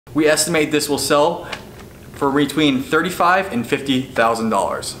We estimate this will sell for between $35,000 and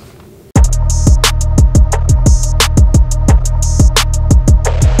 $50,000.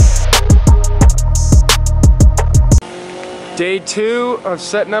 Day 2 of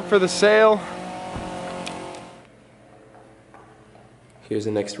setting up for the sale. Here's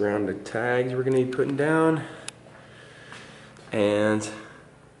the next round of tags we're gonna be putting down. And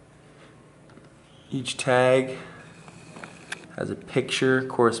each tag has a picture,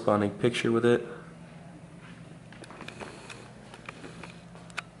 corresponding picture with it.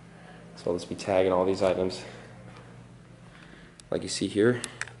 So I'll just be tagging all these items. Like you see here.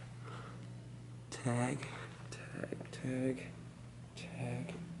 Tag, tag, tag,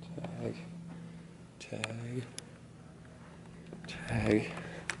 tag, tag, tag, tag,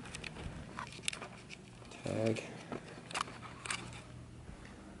 tag.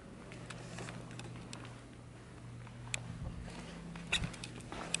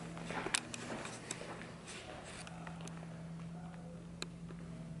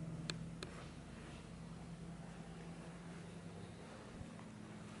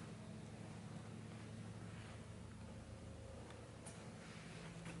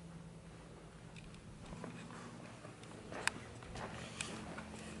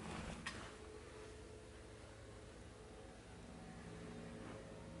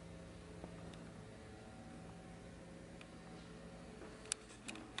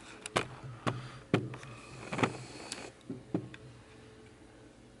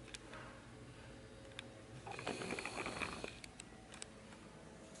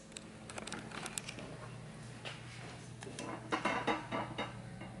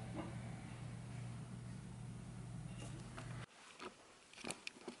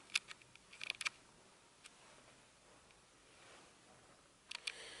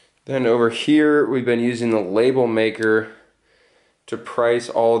 Then over here, we've been using the label maker to price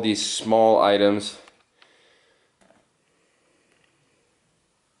all these small items.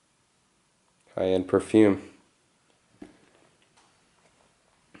 High-end perfume.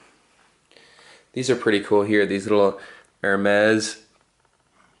 These are pretty cool here. These little Hermes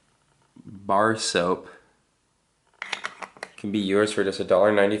bar soap can be yours for just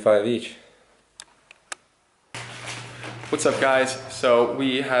 $1.95 each. What's up, guys? So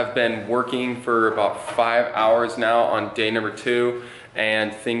we have been working for about 5 hours now on day number 2,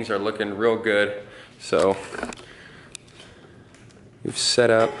 and things are looking real good. So we've set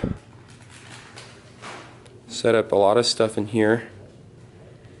up a lot of stuff in here.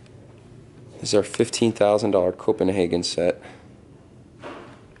 This is our $15,000 Copenhagen set.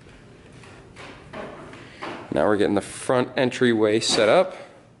 Now we're getting the front entryway set up.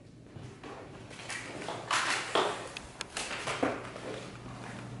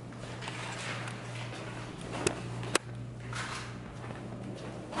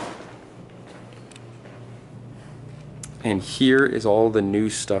 And here is all the new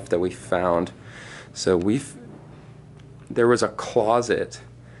stuff that we found. So there was a closet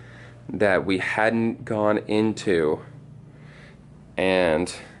that we hadn't gone into,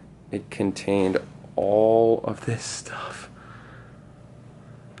 and it contained all of this stuff.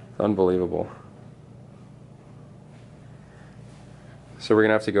 It's unbelievable. So we're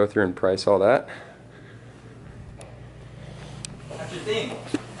gonna have to go through and price all that. That's your thing.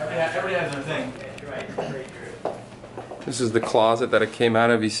 Everybody has their thing. This is the closet that it came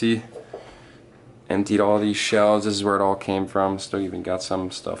out of. You see, emptied all these shelves. This is where it all came from. Still even got some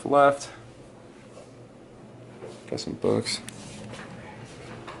stuff left. Got some books.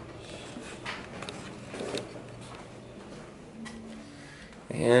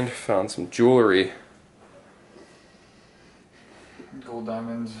 And found some jewelry. Gold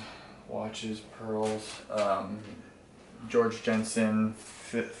diamonds, watches, pearls, George Jensen,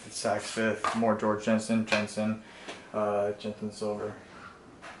 Saks Fifth, more George Jensen, Jensen silver.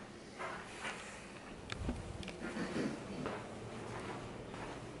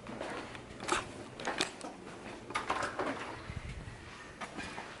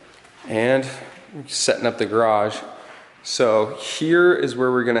 And setting up the garage. So here is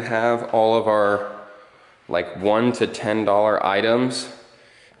where we're gonna have all of our like $1 to $10 items,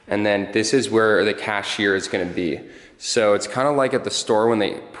 and then this is where the cashier is gonna be. So it's kind of like at the store when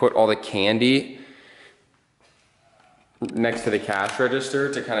they put all the candy next to the cash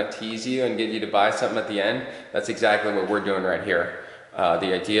register to kind of tease you and get you to buy something at the end. That's exactly what we're doing right here.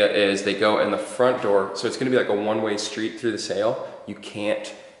 The idea is they go in the front door, so it's gonna be like a one-way street through the sale. You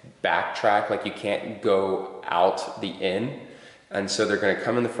can't backtrack, like you can't go out the inn. And so they're gonna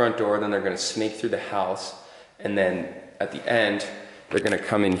come in the front door, then they're gonna sneak through the house, and then at the end, they're gonna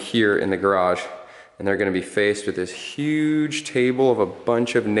come in here in the garage, and they're going to be faced with this huge table of a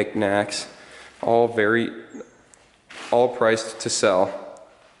bunch of knickknacks, all priced to sell.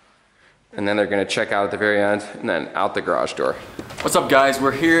 And then they're going to check out at the very end and then out the garage door. What's up, guys?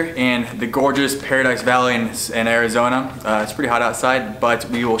 We're here in the gorgeous Paradise Valley in Arizona. It's pretty hot outside, but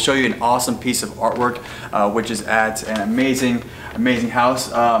we will show you an awesome piece of artwork, which is at an amazing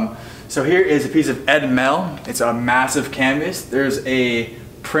house. So here is a piece of Ed Mel. It's a massive canvas. There's a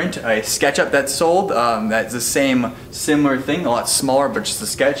print, a SketchUp that's sold. That's the similar thing, a lot smaller, but just a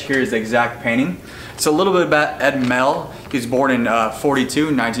sketch. Here's the exact painting. So a little bit about Ed Mel. He was born in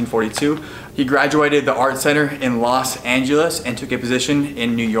 1942. He graduated the Art Center in Los Angeles and took a position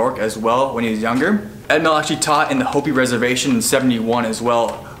in New York as well when he was younger. Ed Mel actually taught in the Hopi Reservation in '71 as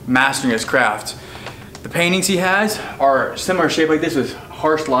well, mastering his craft. The paintings he has are similar shape like this with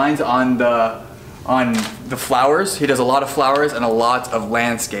harsh lines on the flowers. He does a lot of flowers and a lot of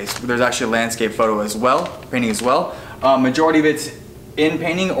landscapes. There's actually a landscape photo as well, painting as well. Majority of it's in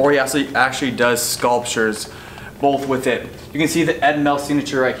painting, or he actually does sculptures, both with it. You can see the Ed Mel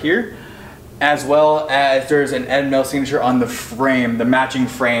signature right here, as well as there's an Ed Mel signature on the frame, the matching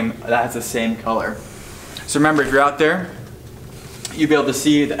frame that has the same color. So remember, if you're out there, you'll be able to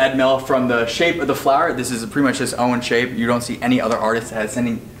see the Ed Mel from the shape of the flower. This is pretty much his own shape. You don't see any other artist that has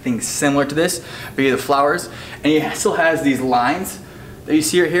anything similar to this, but the flowers. And he still has these lines that you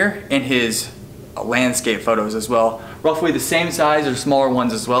see right here in his landscape photos as well. Roughly the same size or smaller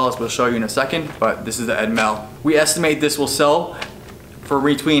ones as well, as we'll show you in a second, but this is the Ed Mel. We estimate this will sell for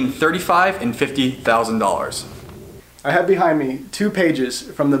between $35,000 and $50,000. I have behind me 2 pages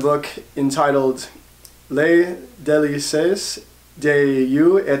from the book entitled Les délices de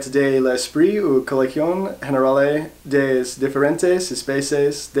you et de l'esprit ou collection générale des différentes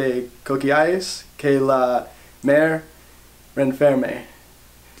especies de coquilles que la mer renferme.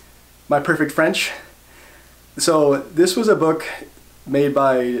 My perfect French. So this was a book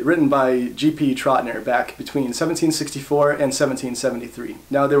written by G.P. Trotner back between 1764 and 1773.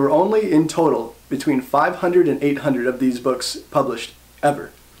 Now there were only in total between 500 and 800 of these books published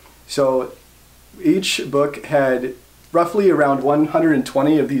ever. So each book had roughly around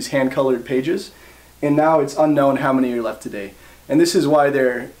 120 of these hand-colored pages, and now it's unknown how many are left today. And this is why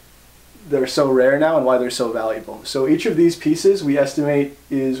they're so rare now and why they're so valuable. So each of these pieces we estimate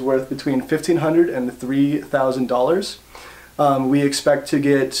is worth between $1,500 and $3,000. We expect to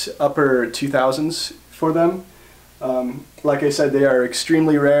get upper 2000s for them. Like I said, they are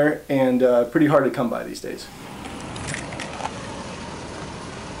extremely rare and pretty hard to come by these days.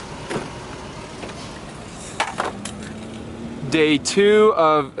 Day 2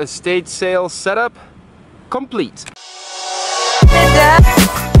 of estate sale setup complete.